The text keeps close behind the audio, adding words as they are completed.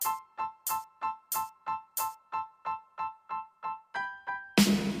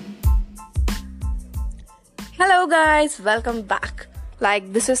Hello, guys, welcome back.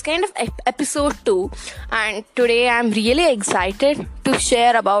 This is kind of episode 2, and today I'm really excited to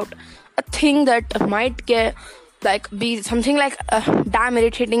share about a thing that might be something like a damn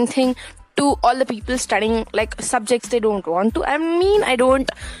irritating thing to all the people studying subjects they don't want to. I don't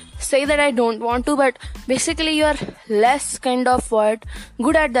say that I don't want to, but basically you're less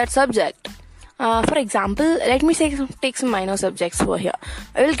good at that subject. For example, let me take some minor subjects over here.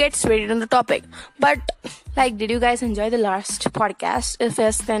 I will get straight into the topic. But, did you guys enjoy the last podcast? If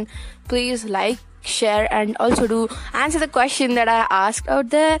yes, then please share, and also do answer the question that I asked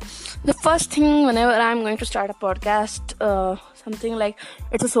out there. The first thing, whenever I'm going to start a podcast, something like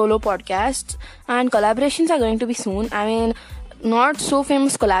it's a solo podcast, and collaborations are going to be soon. Not so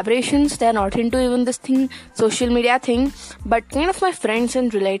famous collaborations, they're not into even this thing, social media thing, but kind of my friends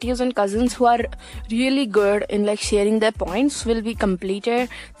and relatives and cousins who are really good in sharing their points will be completed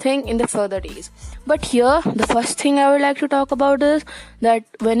thing in the further days. But here, the first thing I would like to talk about is that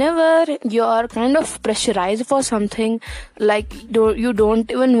whenever you are kind of pressurized for something, you don't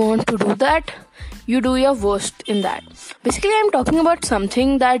even want to do that, you do your worst in that. Basically, I'm talking about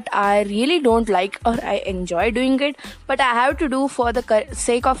something that I really don't like or I enjoy doing it, but I have to do for the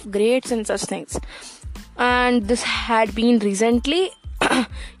sake of grades and such things. And this had been recently,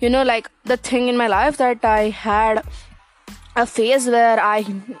 the thing in my life that I had a phase where I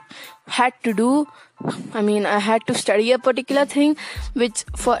had to study a particular thing which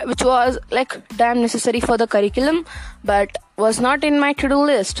was damn necessary for the curriculum, but was not in my to-do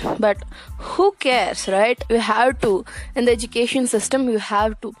list. But who cares, right? You have to. In the education system, you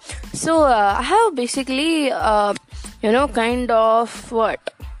have to. So I have basically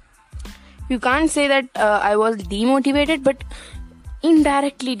you can't say that I was demotivated, but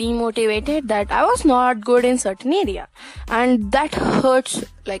indirectly demotivated that I was not good in certain area, and that hurts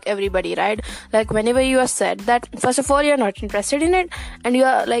everybody, right? Whenever you are said that first of all you're not interested in it and you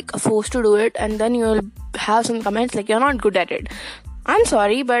are forced to do it, and then you will have some comments you're not good at it. I'm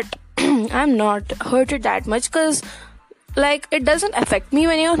sorry, but I'm not hurted that much, because it doesn't affect me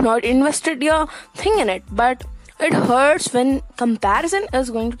when you're not invested your thing in it, but it hurts when comparison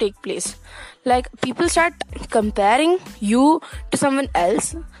is going to take place. People start comparing you to someone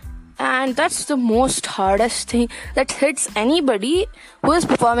else, and that's the most hardest thing that hits anybody who is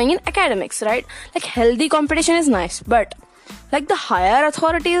performing in academics, right? Healthy competition is nice, but the higher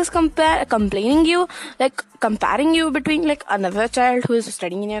authority is comparing you, comparing you between another child who is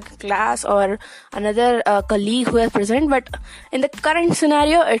studying in your class or another colleague who is present. But in the current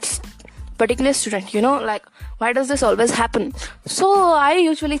scenario, it's particular student, why does this always happen? So I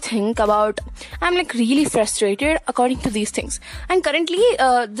usually think about, I'm really frustrated according to these things. And currently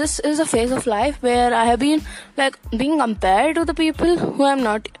this is a phase of life where I have been being compared to the people who I'm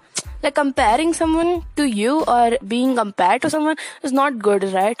not. Comparing someone to you or being compared to someone is not good,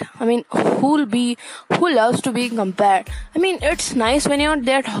 right? Who loves to be compared? It's nice when you're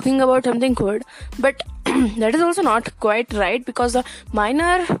there talking about something good, but that is also not quite right, because the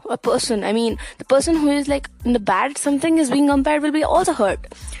minor person, the person who is in the bad something is being compared will be also hurt.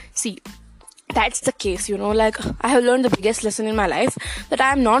 See, that's the case, I have learned the biggest lesson in my life, that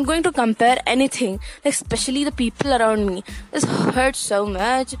I am not going to compare anything, especially the people around me. This hurts so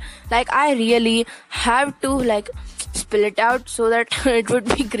much. I really have to spill it out so that it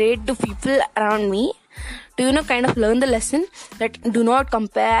would be great to people around me to learn the lesson that do not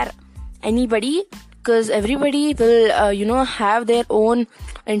compare anybody, because everybody will have their own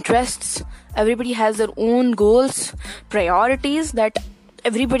interests, everybody has their own goals, priorities, that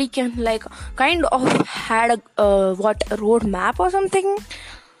everybody can had a road map or something.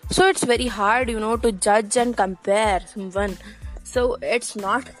 So it's very hard to judge and compare someone. So it's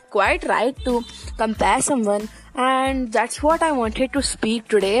not quite right to compare someone, and that's what I wanted to speak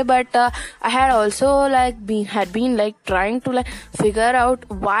today. But I had also been trying to figure out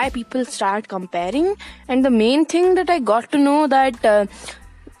why people start comparing, and the main thing that I got to know that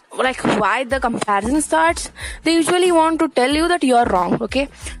why the comparison starts. They usually want to tell you that you're wrong, okay?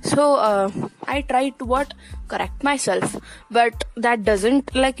 So I try to correct myself, but that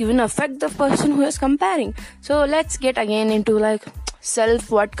doesn't even affect the person who is comparing. So let's get again into self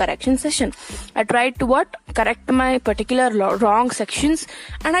correction session. I tried to correct my particular wrong sections,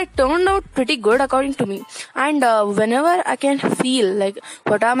 and I turned out pretty good according to me. And whenever I can feel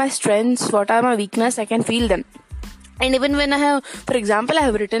what are my strengths, what are my weakness, I can feel them. And even when I have, for example, I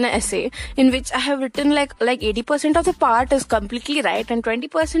have written an essay in which I have written like 80% of the part is completely right and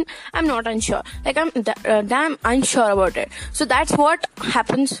 20% I'm not unsure. I'm damn unsure about it. So that's what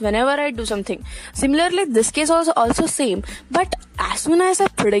happens whenever I do something. Similarly, this case also same. But as soon as I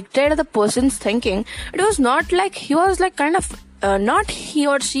predicted the person's thinking. It was not like he was like kind of not he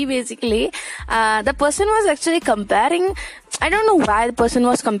or she basically. The person was actually comparing. I don't know why the person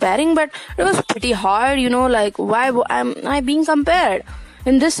was comparing, but it was pretty hard, like why am I being compared?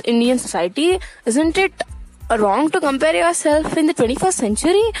 In this Indian society, isn't it wrong to compare yourself in the 21st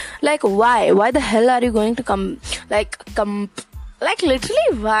century? Like why the hell are you going to like literally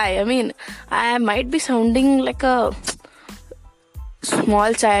why? I mean, I might be sounding like a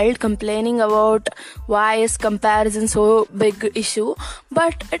small child complaining about why is comparison so big issue,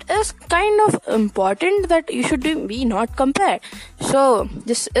 but it is kind of important that you should be not compared. So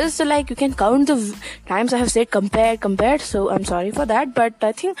this is like, you can count the times I have said compared, so I'm sorry for that, but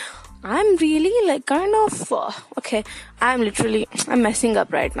I think I'm really like kind of okay, I'm messing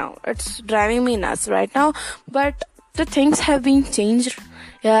up right now. It's driving me nuts right now, but the things have been changed.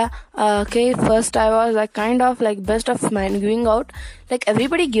 Okay, first I was like kind of like best of mine giving out, like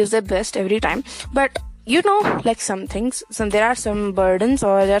everybody gives their best every time, but like some things, there are some burdens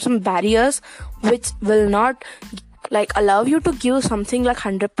or there are some barriers which will not like allow you to give something like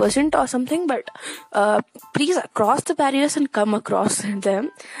 100% or something, but please cross the barriers and come across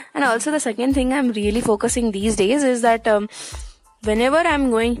them. And also the second thing I'm really focusing these days is that whenever I'm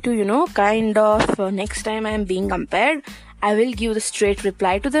going to kind of next time I'm being compared, I will give the straight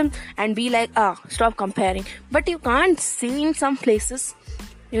reply to them and be like, stop comparing. But you can't see in some places,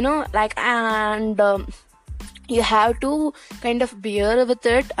 like, and you have to kind of bear with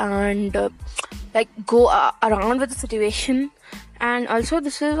it and like go around with the situation. And also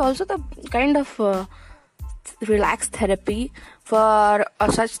this is also the kind of relaxed therapy for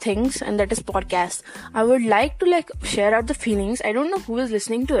such things, and that is podcast. I would like to like share out the feelings. I don't know who is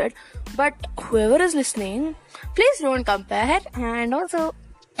listening to it, but whoever is listening, please don't compare, and also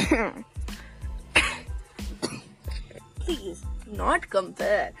please not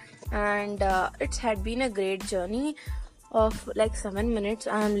compare. And it had been a great journey of like 7 minutes.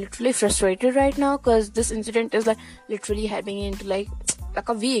 I'm literally frustrated right now because this incident is like literally heading into like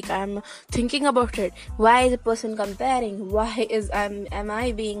a week. I'm thinking about it. Why is the person comparing? Why is am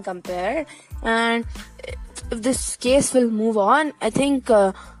I being compared? And if this case will move on, I think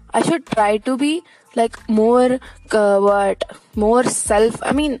I should try to be like more self.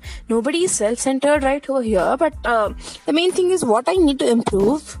 I mean, nobody is self-centered right over here, but the main thing is what I need to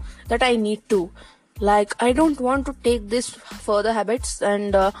improve. That I need to. Like, I don't want to take this further habits,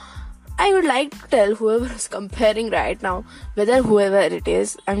 and I would like to tell whoever is comparing right now, whether whoever it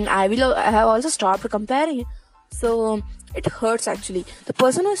is, and I have also stopped comparing. So it hurts actually. The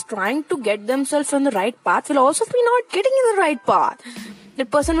person who is trying to get themselves on the right path will also be not getting in the right path. That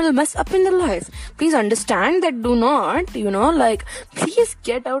person will mess up in their life. Please understand that. Do not, please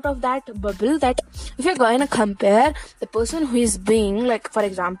get out of that bubble. That if you're going to compare the person who is being like, for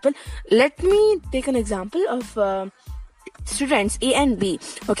example, let me take an example of students A and B.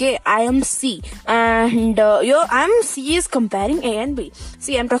 Okay, I am C, and I'm C is comparing A and B.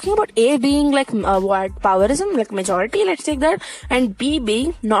 See, I'm talking about A being like powerism, like majority. Let's take that, and B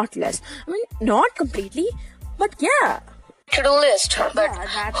being not less. I mean, not completely, but yeah. To-do list, but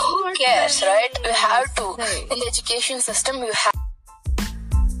who cares, right? You have to. In the education system, you have